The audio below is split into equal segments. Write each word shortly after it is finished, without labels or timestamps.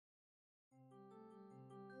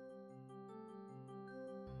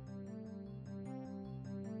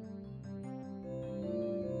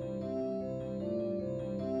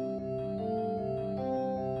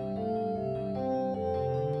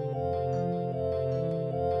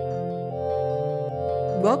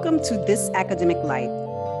Welcome to This Academic Life,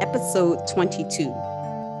 episode 22.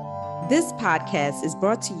 This podcast is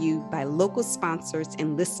brought to you by local sponsors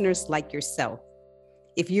and listeners like yourself.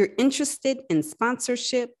 If you're interested in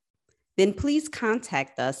sponsorship, then please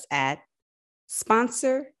contact us at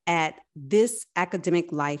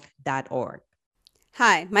sponsor@thisacademiclife.org.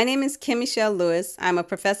 Hi, my name is Kim Michelle Lewis. I'm a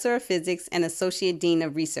professor of physics and associate dean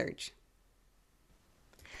of research.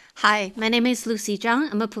 Hi, my name is Lucy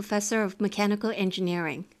Zhang. I'm a professor of mechanical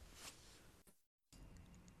engineering.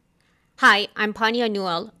 Hi, I'm Pania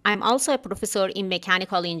Newell. I'm also a professor in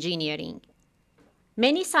mechanical engineering.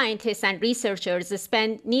 Many scientists and researchers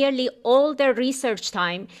spend nearly all their research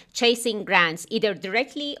time chasing grants, either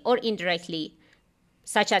directly or indirectly,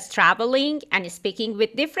 such as traveling and speaking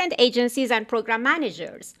with different agencies and program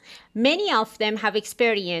managers. Many of them have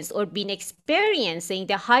experienced or been experiencing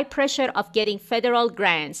the high pressure of getting federal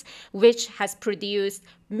grants, which has produced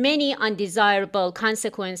many undesirable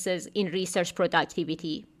consequences in research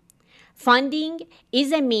productivity. Funding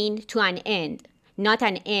is a mean to an end, not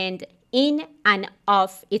an end in and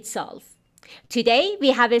of itself. Today, we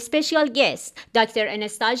have a special guest, Dr.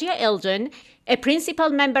 Anastasia Eldon, a principal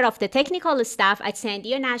member of the technical staff at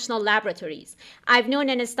Sandia National Laboratories. I've known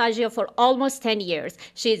Anastasia for almost 10 years.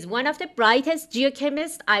 She is one of the brightest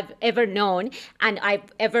geochemists I've ever known and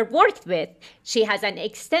I've ever worked with. She has an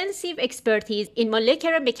extensive expertise in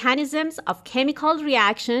molecular mechanisms of chemical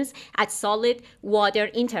reactions at solid water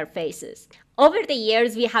interfaces. Over the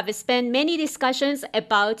years, we have spent many discussions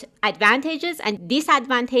about advantages and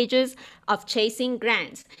disadvantages of chasing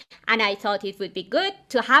grants. And I thought it would be good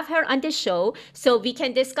to have her on the show so we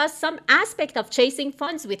can discuss some aspect of chasing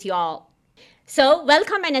funds with you all. So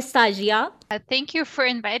welcome, Anastasia. Thank you for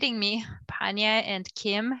inviting me, Pania and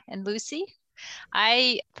Kim and Lucy.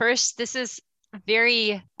 This is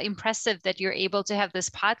very impressive that you're able to have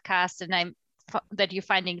this podcast and that you're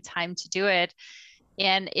finding time to do it.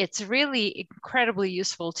 And it's really incredibly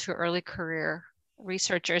useful to early career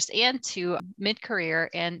researchers and to mid-career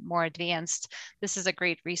and more advanced. This is a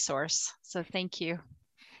great resource. So thank you.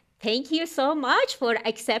 Thank you so much for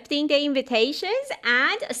accepting the invitations.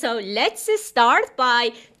 And so let's start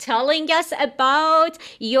by telling us about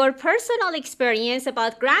your personal experience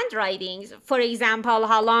about grant writings. For example,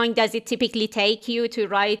 how long does it typically take you to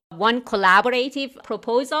write one collaborative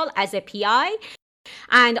proposal as a PI?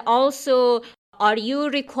 And also, are you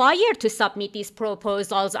required to submit these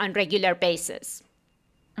proposals on regular basis?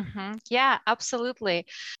 Yeah, absolutely.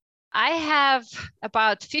 I have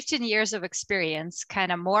about 15 years of experience, kind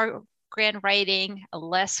of more grant writing,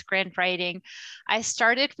 less grant writing. I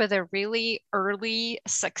started with a really early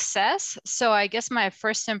success. So I guess my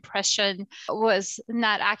first impression was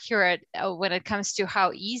not accurate when it comes to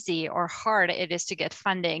how easy or hard it is to get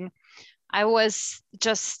funding. I was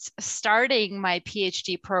just starting my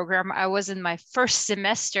PhD program. I was in my first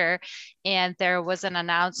semester, and there was an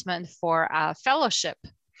announcement for a fellowship,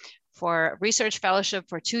 for research fellowship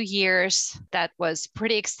for 2 years that was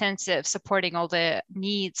pretty extensive, supporting all the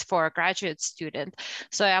needs for a graduate student.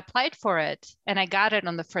 So I applied for it and I got it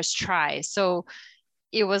on the first try. So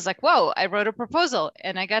it was like, whoa, I wrote a proposal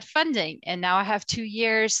and I got funding, and now I have 2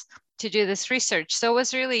 years to do this research. So it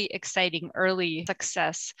was really exciting early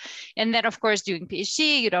success. And then of course, doing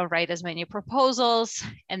PhD, you don't write as many proposals.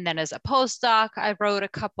 And then as a postdoc, I wrote a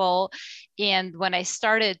couple. And when I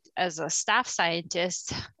started as a staff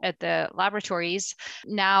scientist at the laboratories,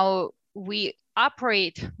 now we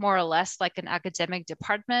operate more or less like an academic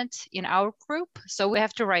department in our group. So we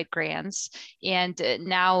have to write grants. And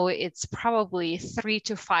now it's probably 3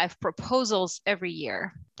 to 5 proposals every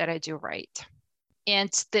year that I do write.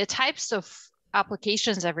 And the types of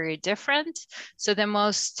applications are very different. So the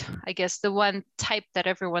one type that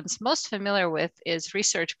everyone's most familiar with is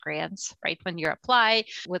research grants, right? When you apply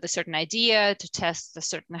with a certain idea to test a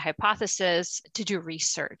certain hypothesis to do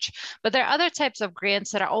research. But there are other types of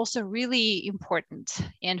grants that are also really important.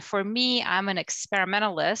 And for me, I'm an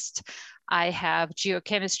experimentalist. I have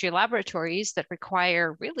geochemistry laboratories that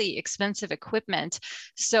require really expensive equipment.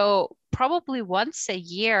 So probably once a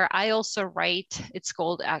year, I also write, it's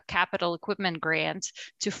called a capital equipment grant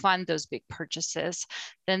to fund those big purchases.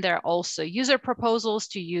 Then there are also user proposals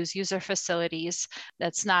to use user facilities.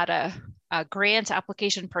 That's not a grant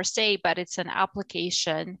application per se, but it's an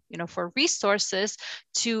application, for resources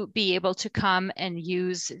to be able to come and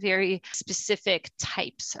use very specific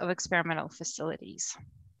types of experimental facilities.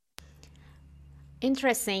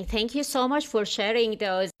 Interesting. Thank you so much for sharing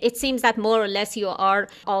those. It seems that more or less you are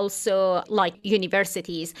also like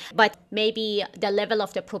universities, but maybe the level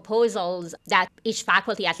of the proposals that each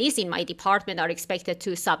faculty, at least in my department, are expected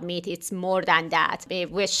to submit, it's more than that,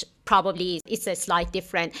 which probably it's a slight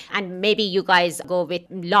different. And maybe you guys go with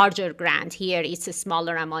larger grant. Here it's a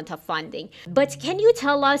smaller amount of funding. But can you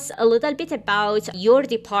tell us a little bit about your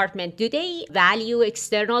department? Do they value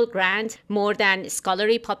external grant more than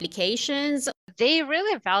scholarly publications? They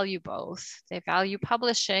really value both. They value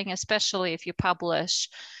publishing, especially if you publish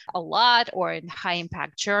a lot or in high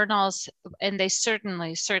impact journals. And they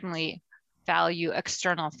certainly value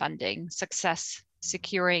external funding,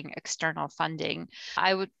 securing external funding.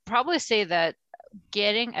 I would probably say that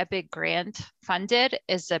getting a big grant funded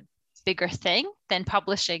is a bigger thing than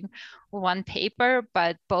publishing one paper,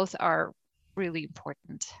 but both are really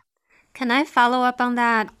important. Can I follow up on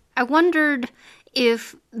that? I wondered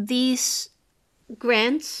if these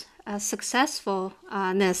grants,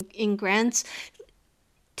 successfulness in grants,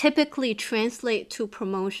 typically translate to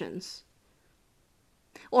promotions?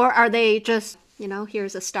 Or are they just,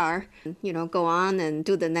 here's a star, go on and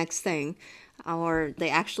do the next thing? Or they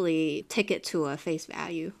actually take it to a face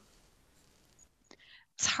value?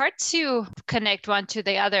 It's hard to connect one to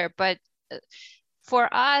the other, but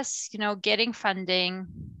for us, getting funding,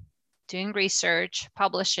 doing research,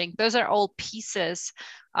 publishing, those are all pieces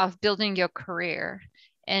of building your career.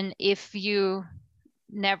 And if you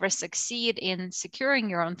never succeed in securing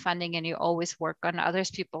your own funding and you always work on other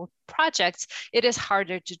people's projects, it is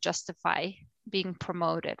harder to justify being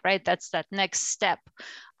promoted, right? That's that next step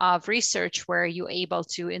of research where you're able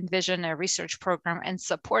to envision a research program and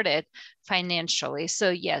support it financially.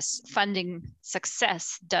 So yes, funding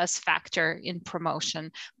success does factor in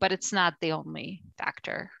promotion, but it's not the only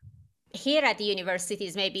factor. Here at the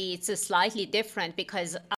universities, maybe it's slightly different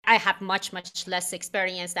because I have much less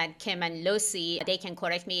experience than Kim and Lucy. They can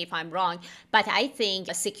correct me if I'm wrong, but I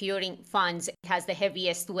think securing funds has the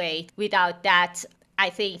heaviest weight. Without that, I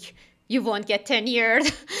think you won't get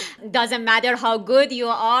tenured. Doesn't matter how good you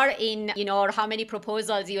are in, or how many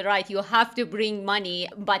proposals you write, you have to bring money,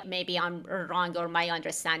 but maybe I'm wrong or my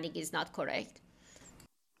understanding is not correct.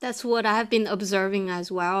 That's what I've been observing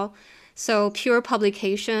as well. So pure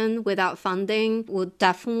publication without funding will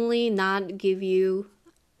definitely not give you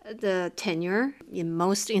the tenure in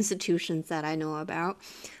most institutions that I know about.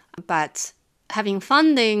 But having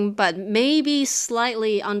funding, but maybe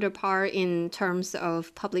slightly under par in terms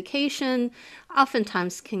of publication,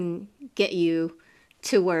 oftentimes can get you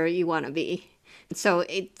to where you want to be. So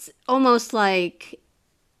it's almost like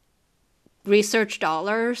research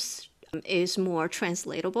dollars is more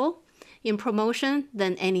translatable in promotion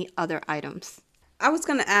than any other items. I was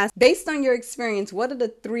going to ask, based on your experience, what are the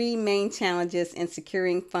 3 main challenges in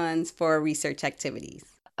securing funds for research activities?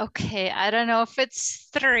 Okay, I don't know if it's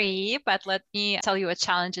 3, but let me tell you what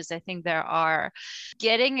challenges I think there are.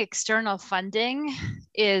 Getting external funding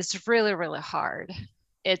is really, really hard.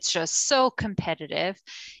 It's just so competitive.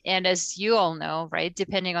 And as you all know, right,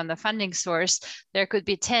 depending on the funding source, there could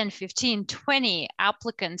be 10, 15, 20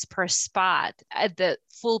 applicants per spot at the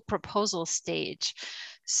full proposal stage.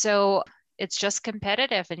 So it's just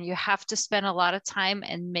competitive and you have to spend a lot of time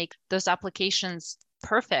and make those applications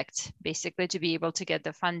perfect, basically, to be able to get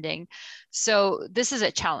the funding. So this is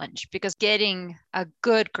a challenge because getting a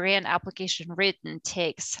good grant application written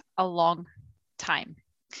takes a long time.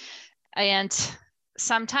 And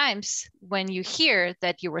sometimes when you hear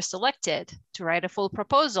that you were selected to write a full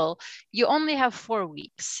proposal, you only have 4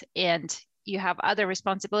 weeks and you have other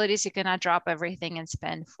responsibilities. You cannot drop everything and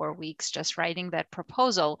spend 4 weeks just writing that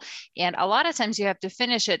proposal. And a lot of times you have to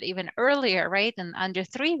finish it even earlier, right? And under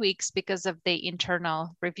 3 weeks because of the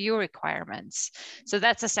internal review requirements. So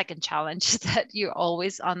that's a second challenge, that you're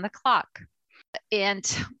always on the clock. And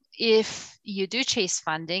if you do chase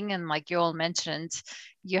funding, and like you all mentioned,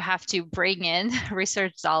 you have to bring in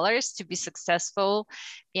research dollars to be successful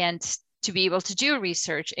and to be able to do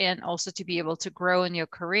research and also to be able to grow in your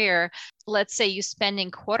career. Let's say you're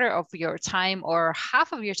spending quarter of your time or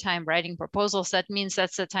half of your time writing proposals. That means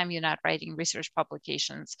that's the time you're not writing research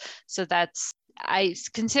publications. So I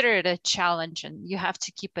consider it a challenge and you have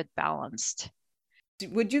to keep it balanced.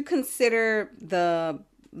 Would you consider the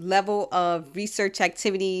level of research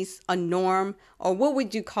activities a norm, or what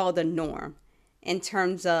would you call the norm in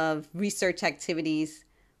terms of research activities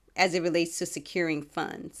as it relates to securing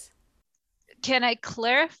funds? Can I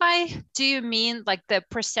clarify? Do you mean like the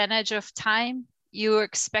percentage of time you are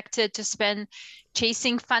expected to spend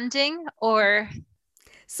chasing funding, or?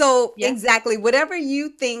 So yeah. Exactly, whatever you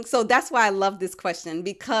think. So that's why I love this question,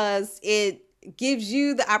 because it gives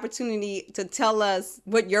you the opportunity to tell us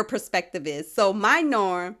what your perspective is. So my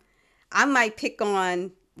norm, I might pick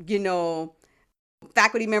on,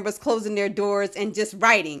 faculty members closing their doors and just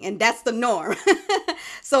writing, and that's the norm.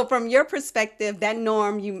 So from your perspective, that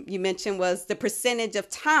norm you mentioned was the percentage of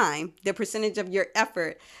time, the percentage of your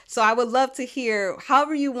effort. So I would love to hear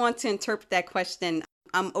however you want to interpret that question.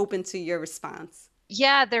 I'm open to your response.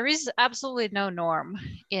 Yeah, there is absolutely no norm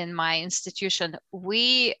in my institution.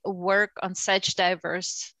 We work on such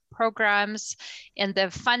diverse programs, and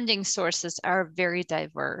the funding sources are very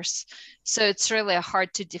diverse. So it's really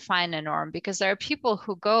hard to define a norm, because there are people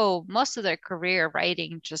who go most of their career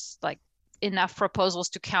writing just like enough proposals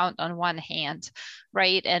to count on one hand,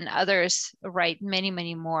 right? And others write many,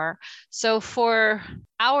 many more. So for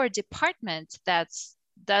our department,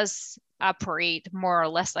 does operate more or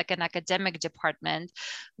less like an academic department,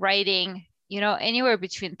 writing, anywhere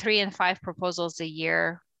between 3 and 5 proposals a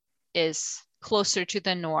year is closer to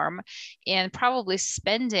the norm, and probably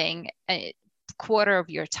spending a quarter of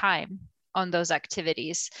your time on those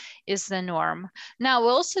activities is the norm. Now,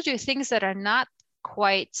 we'll also do things that are not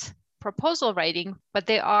quite proposal writing, but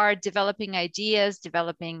they are developing ideas,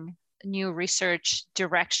 developing new research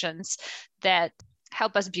directions that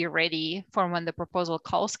help us be ready for when the proposal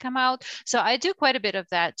calls come out. So I do quite a bit of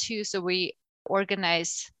that too. So we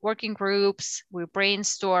organize working groups, we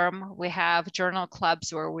brainstorm, we have journal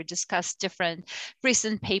clubs where we discuss different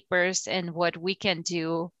recent papers and what we can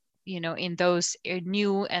do, in those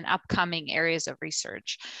new and upcoming areas of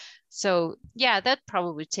research. So yeah, that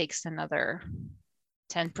probably takes another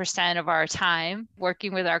 10% of our time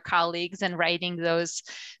working with our colleagues and writing those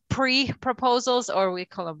pre-proposals, or we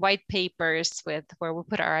call them white papers, where we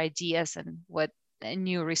put our ideas and what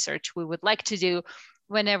new research we would like to do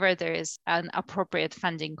whenever there is an appropriate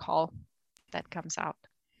funding call that comes out.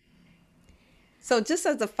 So just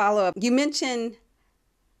as a follow-up, you mentioned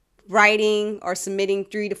writing or submitting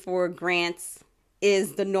 3 to 4 grants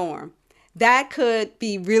is the norm. That could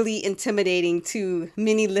be really intimidating to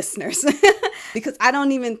many listeners because I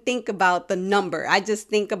don't even think about the number. I just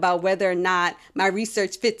think about whether or not my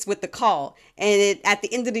research fits with the call. And at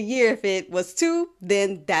the end of the year, if it was 2,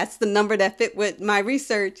 then that's the number that fit with my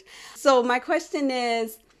research. So my question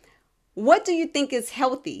is, what do you think is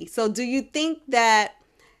healthy? So do you think that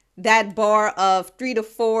bar of 3 to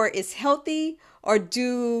 4 is healthy? Or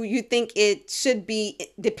do you think it should be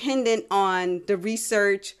dependent on the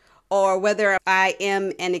research, or whether I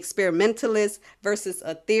am an experimentalist versus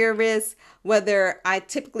a theorist, whether I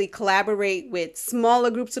typically collaborate with smaller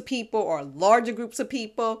groups of people or larger groups of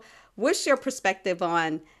people? What's your perspective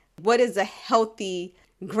on what is a healthy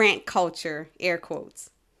grant culture, air quotes?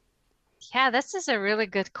 Yeah, this is a really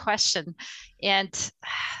good question. And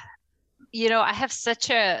I have such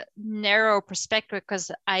a narrow perspective because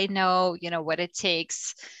I know, what it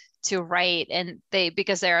takes to write, and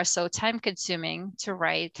because they are so time consuming to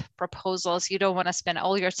write proposals, you don't want to spend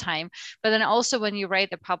all your time. But then also when you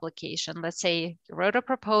write a publication, let's say you wrote a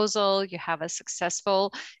proposal, you have a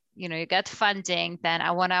successful, you get funding, then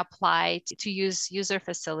I want to apply to use user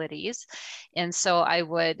facilities. And so I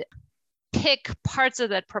would pick parts of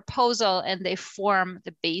that proposal and they form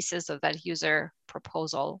the basis of that user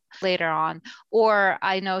proposal later on. Or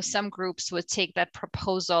I know some groups would take that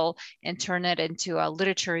proposal and turn it into a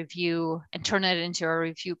literature review and turn it into a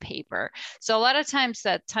review paper. So a lot of times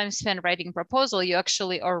that time spent writing proposal, you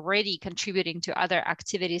actually already contributing to other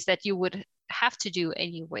activities that you would have to do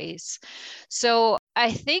anyways. So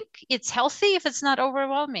I think it's healthy if it's not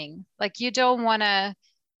overwhelming. Like, you don't want to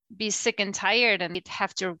be sick and tired and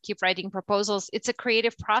have to keep writing proposals. It's a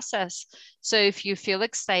creative process. So if you feel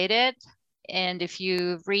excited and if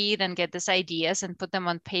you read and get these ideas and put them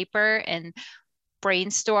on paper and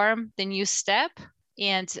brainstorm the new step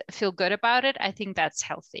and feel good about it, I think that's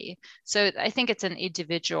healthy. So I think it's an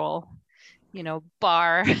individual,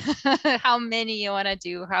 bar, how many you want to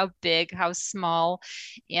do, how big, how small.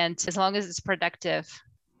 And as long as it's productive,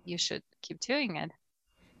 you should keep doing it.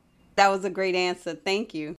 That was a great answer.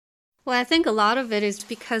 Thank you. Well, I think a lot of it is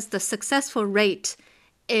because the successful rate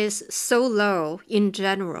is so low in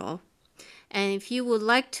general. And if you would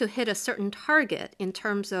like to hit a certain target in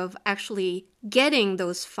terms of actually getting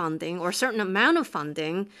those funding or a certain amount of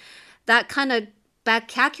funding, that kind of back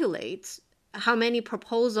calculates how many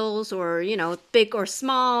proposals or, big or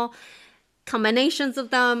small, combinations of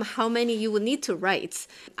them, how many you would need to write.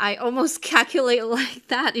 I almost calculate like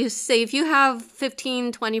that. You say if you have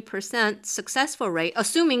 15-20% successful rate,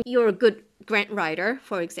 assuming you're a good grant writer,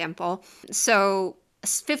 for example, so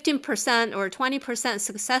 15% or 20%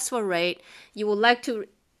 successful rate, you would like to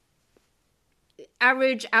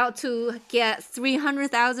average out to get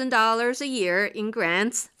 $300,000 a year in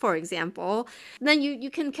grants, for example, then you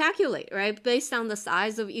can calculate, right? Based on the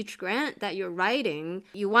size of each grant that you're writing,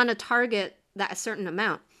 you want to target that certain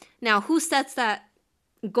amount. Now, who sets that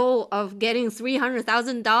goal of getting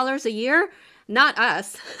 $300,000 a year? Not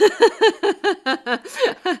us.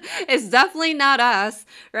 It's definitely not us,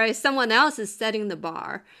 right? Someone else is setting the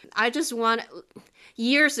bar.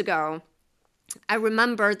 Years ago, I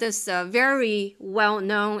remember this very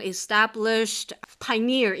well-known, established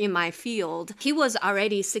pioneer in my field. He was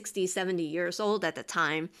already 60, 70 years old at the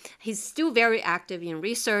time. He's still very active in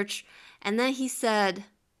research. And then he said,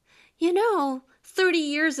 30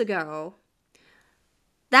 years ago,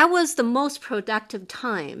 that was the most productive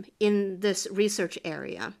time in this research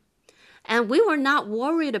area. And we were not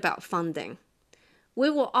worried about funding. We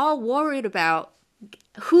were all worried about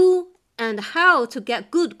who and how to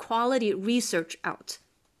get good quality research out.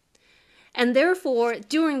 And therefore,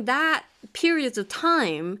 during that period of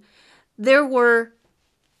time, there were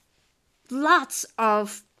lots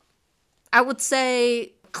of, I would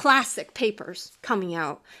say, classic papers coming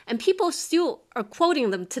out. And people still are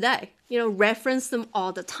quoting them today, reference them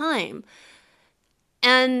all the time.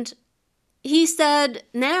 And he said,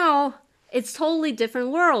 now it's totally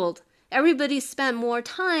different world. Everybody spent more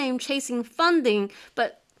time chasing funding,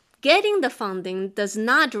 but getting the funding does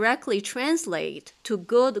not directly translate to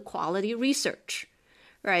good quality research,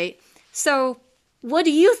 right? So what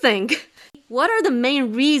do you think? What are the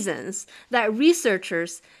main reasons that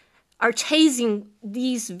researchers are chasing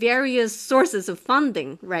these various sources of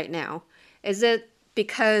funding right now? Is it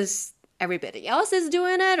because everybody else is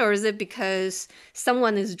doing it, or is it because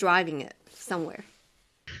someone is driving it somewhere?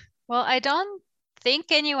 Well, I don't think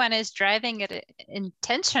anyone is driving it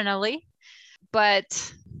intentionally,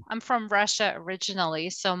 but I'm from Russia originally,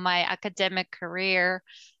 so my academic career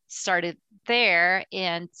started there,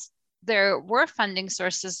 and there were funding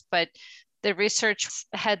sources, but the research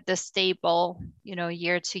had the stable,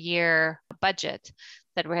 year-to-year budget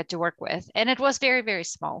that we had to work with. And it was very, very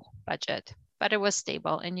small budget, but it was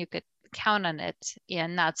stable and you could count on it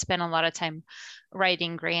and not spend a lot of time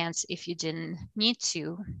writing grants if you didn't need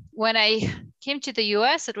to. When I came to the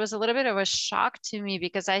US, it was a little bit of a shock to me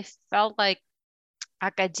because I felt like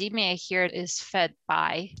academia here is fed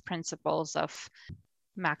by principles of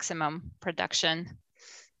maximum production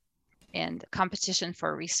and competition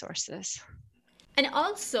for resources. And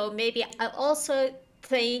also, maybe I also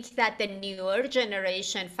think that the newer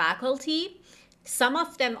generation faculty, some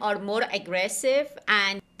of them are more aggressive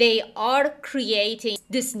and they are creating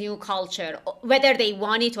this new culture. Whether they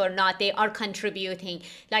want it or not, they are contributing.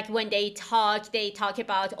 Like when they talk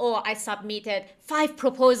about, I submitted 5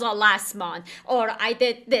 proposals last month, or I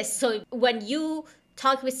did this. So when you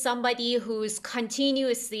talk with somebody who's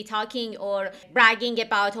continuously talking or bragging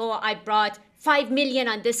about, I brought 5 million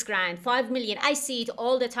on this grant, 5 million. I see it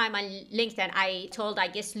all the time on LinkedIn. I told, I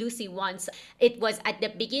guess, Lucy once, it was at the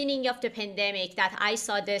beginning of the pandemic that I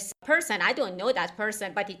saw this person. I don't know that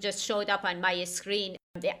person, but it just showed up on my screen.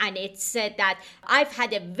 And it said that I've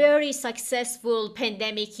had a very successful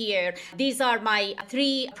pandemic year. These are my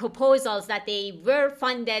 3 proposals that they were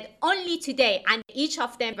funded only today. And each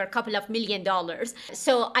of them were a couple of $1 million.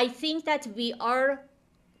 So I think that we are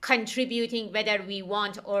contributing, whether we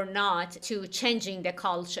want or not, to changing the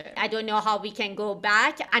culture. I don't know how we can go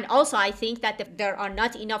back. And also, I think that there are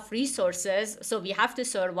not enough resources. So we have to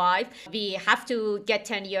survive. We have to get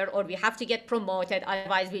tenure or we have to get promoted.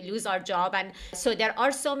 Otherwise, we lose our job. And so there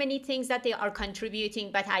are so many things that they are contributing.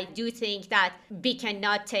 But I do think that we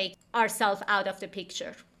cannot take ourselves out of the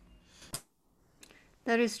picture.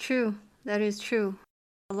 That is true. That is true.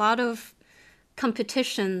 A lot of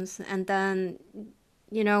competitions, and then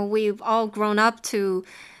we've all grown up to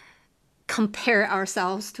compare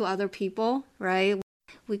ourselves to other people, right?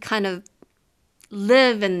 We kind of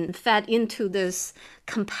live and fed into this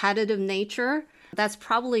competitive nature. That's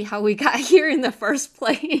probably how we got here in the first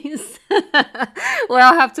place. We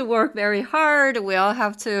all have to work very hard. We all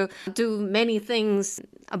have to do many things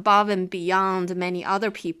above and beyond many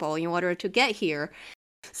other people in order to get here.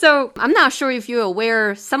 So I'm not sure if you're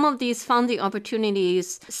aware, some of these funding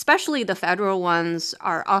opportunities, especially the federal ones,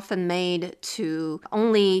 are often made to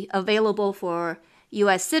only available for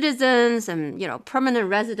U.S. citizens and, permanent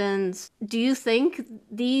residents. Do you think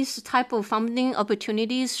these type of funding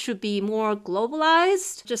opportunities should be more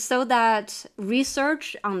globalized, just so that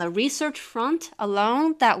research on the research front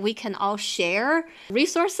alone, that we can all share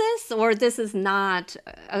resources, or this is not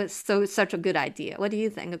such a good idea? What do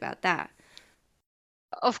you think about that?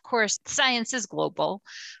 Of course, science is global,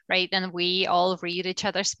 right? And we all read each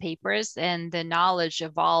other's papers and the knowledge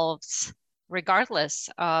evolves regardless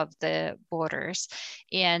of the borders.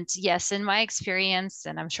 And yes, in my experience,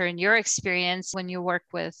 and I'm sure in your experience, when you work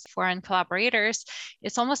with foreign collaborators,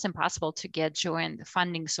 it's almost impossible to get joint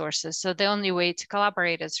funding sources. So the only way to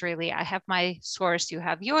collaborate is really, I have my source, you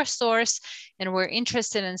have your source, and we're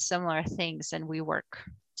interested in similar things, and we work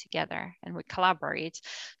together and we collaborate.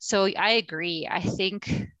 So I agree. I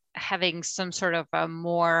think having some sort of a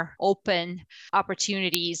more open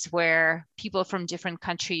opportunities where people from different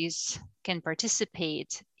countries can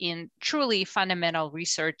participate in truly fundamental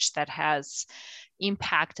research that has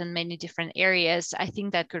impact in many different areas, I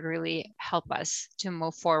think that could really help us to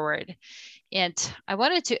move forward. And I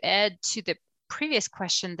wanted to add to the previous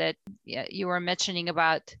question that you were mentioning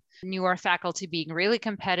about newer faculty being really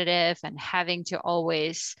competitive and having to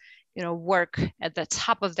always work at the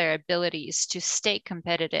top of their abilities to stay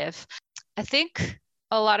competitive. I think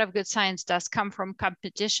a lot of good science does come from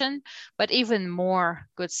competition, but even more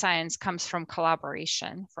good science comes from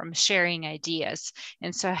collaboration, from sharing ideas.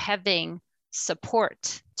 And so having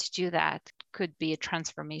support to do that could be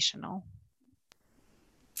transformational.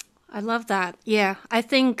 I love that. Yeah, I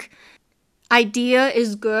think idea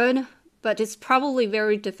is good, but it's probably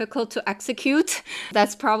very difficult to execute.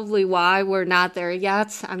 That's probably why we're not there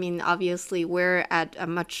yet. I mean, obviously, we're at a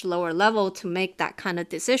much lower level to make that kind of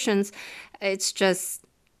decisions. It's just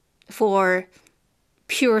for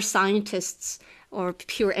pure scientists or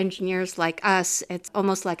pure engineers like us, it's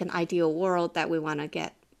almost like an ideal world that we want to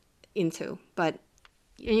get into. But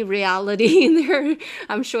in reality,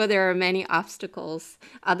 I'm sure there are many obstacles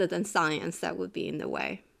other than science that would be in the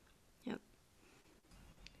way.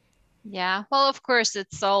 Yeah, well, of course,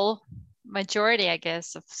 it's all majority, I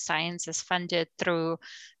guess, of science is funded through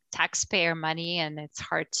taxpayer money, and it's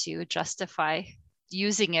hard to justify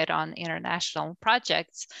using it on international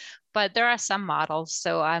projects. But there are some models,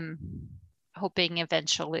 so I'm hoping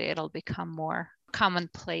eventually it'll become more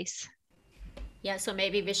commonplace. Yeah, so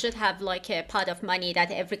maybe we should have like a pot of money that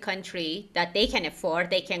every country that they can afford,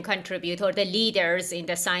 they can contribute, or the leaders in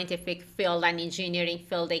the scientific field and engineering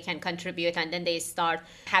field, they can contribute, and then they start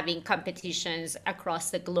having competitions across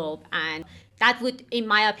the globe. And that would, in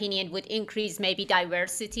my opinion, would increase maybe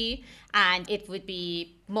diversity, and it would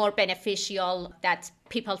be more beneficial that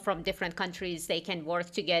people from different countries, they can work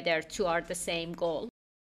together toward the same goal.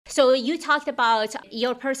 So you talked about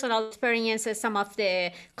your personal experiences, some of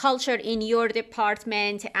the culture in your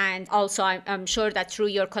department, and also I'm sure that through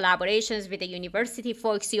your collaborations with the university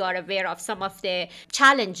folks, you are aware of some of the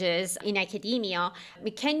challenges in academia.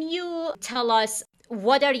 Can you tell us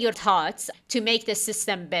what are your thoughts to make the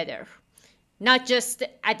system better? Not just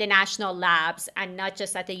at the national labs and not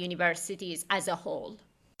just at the universities as a whole.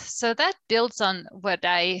 So that builds on what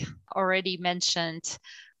I already mentioned.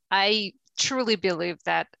 I truly believe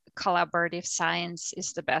that collaborative science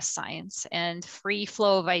is the best science, and free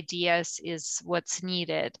flow of ideas is what's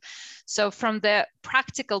needed. So from the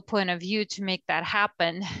practical point of view, to make that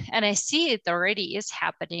happen, and I see it already is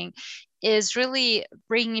happening, is really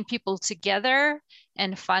bringing people together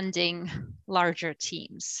and funding larger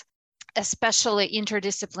teams, especially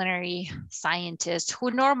interdisciplinary scientists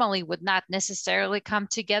who normally would not necessarily come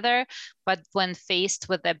together, but when faced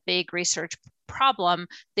with a big research problem,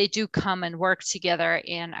 they do come and work together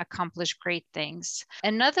and accomplish great things.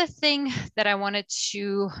 Another thing that I wanted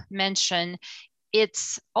to mention,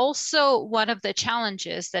 it's also one of the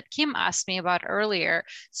challenges that Kim asked me about earlier.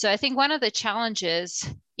 So I think one of the challenges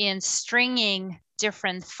in stringing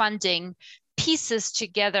different funding pieces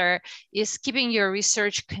together is keeping your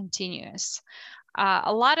research continuous.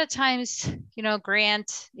 A lot of times,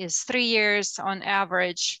 grant is 3 years on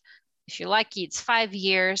average. If you're lucky, it's 5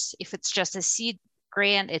 years. If it's just a seed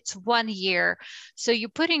grant, it's 1 year. So you're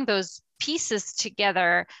putting those pieces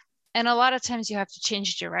together, and a lot of times you have to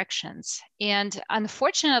change directions. And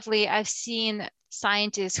unfortunately, I've seen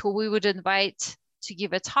scientists who we would invite to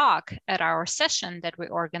give a talk at our session that we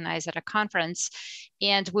organize at a conference,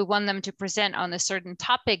 and we want them to present on a certain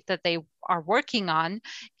topic that they are working on,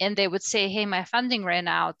 and they would say, hey, my funding ran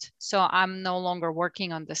out, so I'm no longer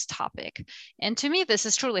working on this topic. And to me, this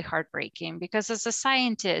is truly heartbreaking, because as a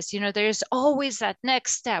scientist, there's always that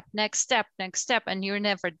next step, and you're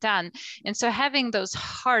never done. And so having those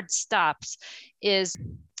hard stops is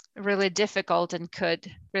really difficult and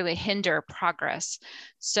could really hinder progress.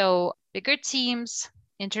 So bigger teams,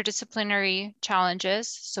 interdisciplinary challenges,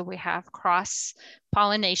 so we have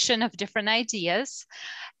cross-pollination of different ideas,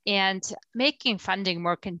 and making funding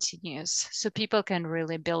more continuous so people can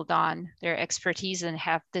really build on their expertise and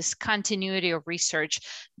have this continuity of research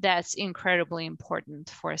that's incredibly important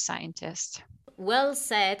for a scientist. Well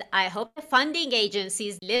said. I hope the funding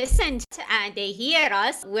agencies listened and they hear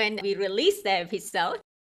us when we release the episode.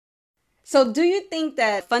 So do you think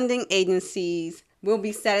that funding agencies will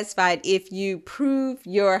be satisfied if you prove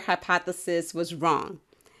your hypothesis was wrong?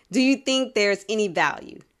 Do you think there's any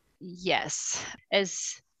value? Yes.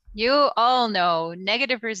 As you all know,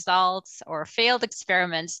 negative results or failed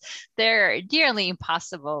experiments, they're nearly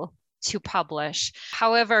impossible to publish.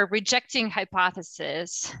 However, rejecting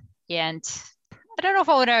hypothesis, and I don't know if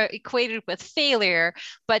I want to equate it with failure,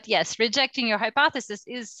 but yes, rejecting your hypothesis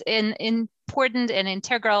is an important and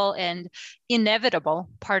integral and inevitable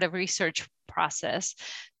part of research process.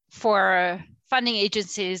 For funding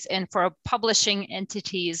agencies and for publishing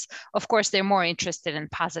entities, of course, they're more interested in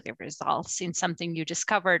positive results, in something you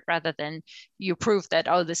discovered rather than you prove that,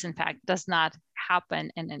 oh, this in fact does not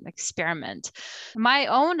happen in an experiment. My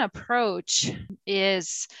own approach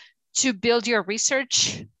is to build your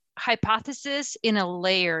research hypothesis in a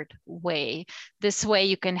layered way. This way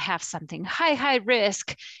you can have something high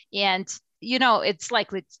risk, and it's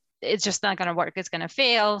likely it's just not going to work. It's going to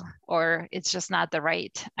fail, or it's just not the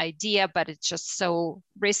right idea, but it's just so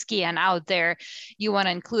risky and out there. You want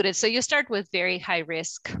to include it. So you start with very high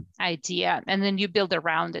risk idea, and then you build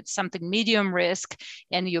around it something medium risk,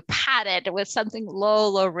 and you pad it with something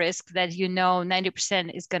low risk that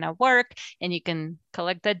 90% is going to work, and you can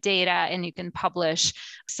collect that data and you can publish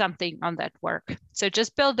something on that work. So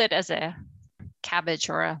just build it as a cabbage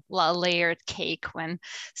or a layered cake when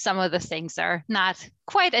some of the things are not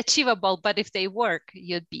quite achievable, but if they work,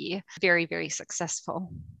 you'd be very, very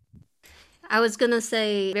successful. I was going to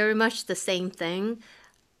say very much the same thing.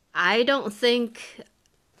 I don't think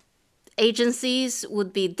agencies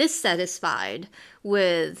would be dissatisfied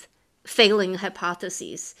with failing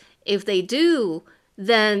hypotheses. If they do,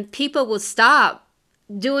 then people will stop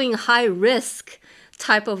doing high risk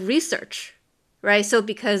type of research, right? So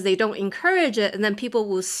because they don't encourage it, and then people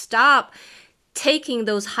will stop taking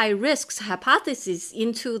those high risks hypotheses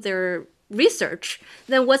into their research,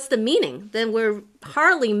 then what's the meaning? Then we're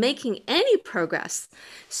hardly making any progress.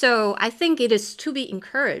 So I think it is to be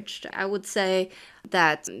encouraged. I would say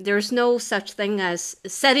that there's no such thing as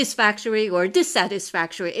satisfactory or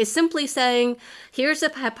dissatisfactory. It's simply saying, here's a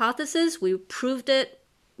hypothesis, we proved it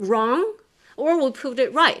wrong, or we proved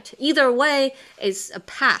it right. Either way is a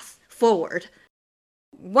path forward.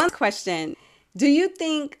 One question, do you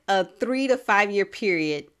think a 3 to 5 year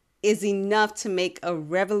period is enough to make a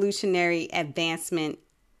revolutionary advancement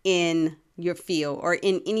in your field or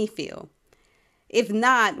in any field? If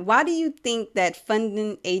not, why do you think that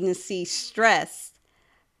funding agencies stress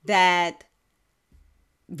that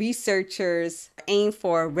researchers aim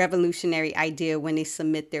for a revolutionary idea when they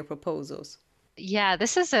submit their proposals? Yeah,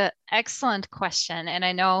 this is an excellent question. And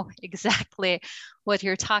I know exactly what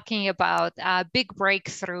you're talking about. Big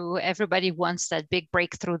breakthrough. Everybody wants that big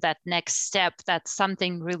breakthrough, that next step. That's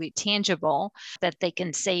something really tangible that they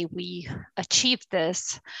can say, we achieved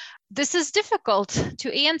this. This is difficult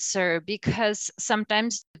to answer because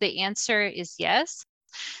sometimes the answer is yes,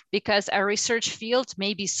 because our research field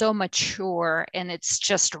may be so mature and it's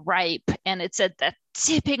just ripe, and it's at that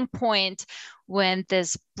tipping point when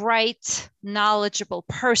this bright, knowledgeable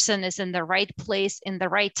person is in the right place in the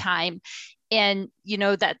right time. And,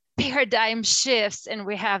 that paradigm shifts and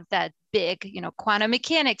we have that big, quantum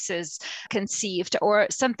mechanics is conceived, or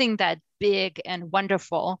something that big and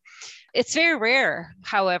wonderful. It's very rare,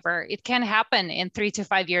 however. It can happen in 3 to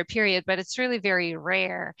 5 year period, but it's really very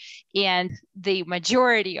rare. And the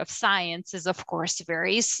majority of science is, of course,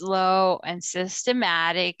 very slow and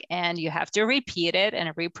systematic, and you have to repeat it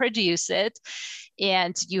and reproduce it.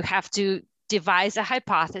 And you have to devise a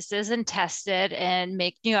hypothesis and test it and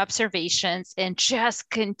make new observations and just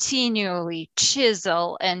continually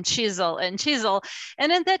chisel and chisel and chisel.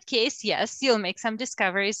 And in that case, yes, you'll make some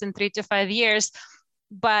discoveries in 3 to 5 years.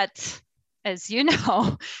 But as you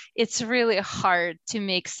know, it's really hard to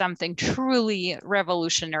make something truly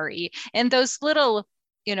revolutionary. And those little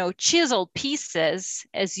chisel pieces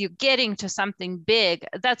as you getting to something big,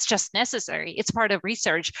 that's just necessary. It's part of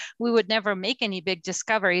research. We would never make any big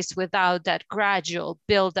discoveries without that gradual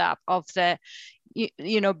buildup of the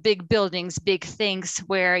big buildings, big things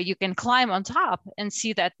where you can climb on top and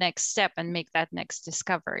see that next step and make that next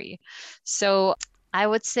discovery. So I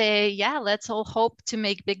would say, yeah, let's all hope to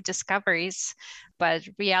make big discoveries. But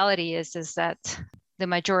reality is that the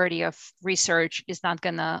majority of research is not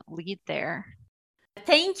going to lead there.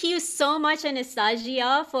 Thank you so much,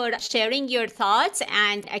 Anastasia, for sharing your thoughts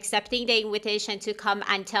and accepting the invitation to come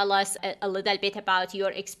and tell us a little bit about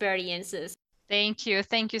your experiences. Thank you.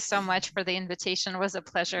 Thank you so much for the invitation. It was a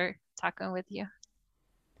pleasure talking with you.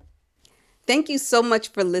 Thank you so much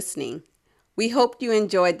for listening. We hope you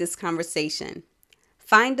enjoyed this conversation.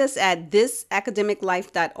 Find us at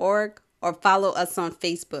thisacademiclife.org or follow us on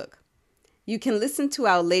Facebook. You can listen to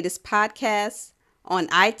our latest podcasts on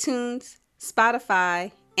iTunes,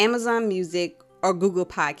 Spotify, Amazon Music, or Google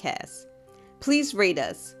Podcasts. Please rate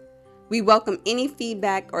us. We welcome any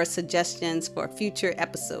feedback or suggestions for future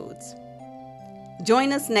episodes.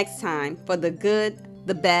 Join us next time for the good,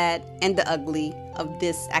 the bad, and the ugly of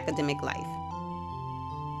this academic life.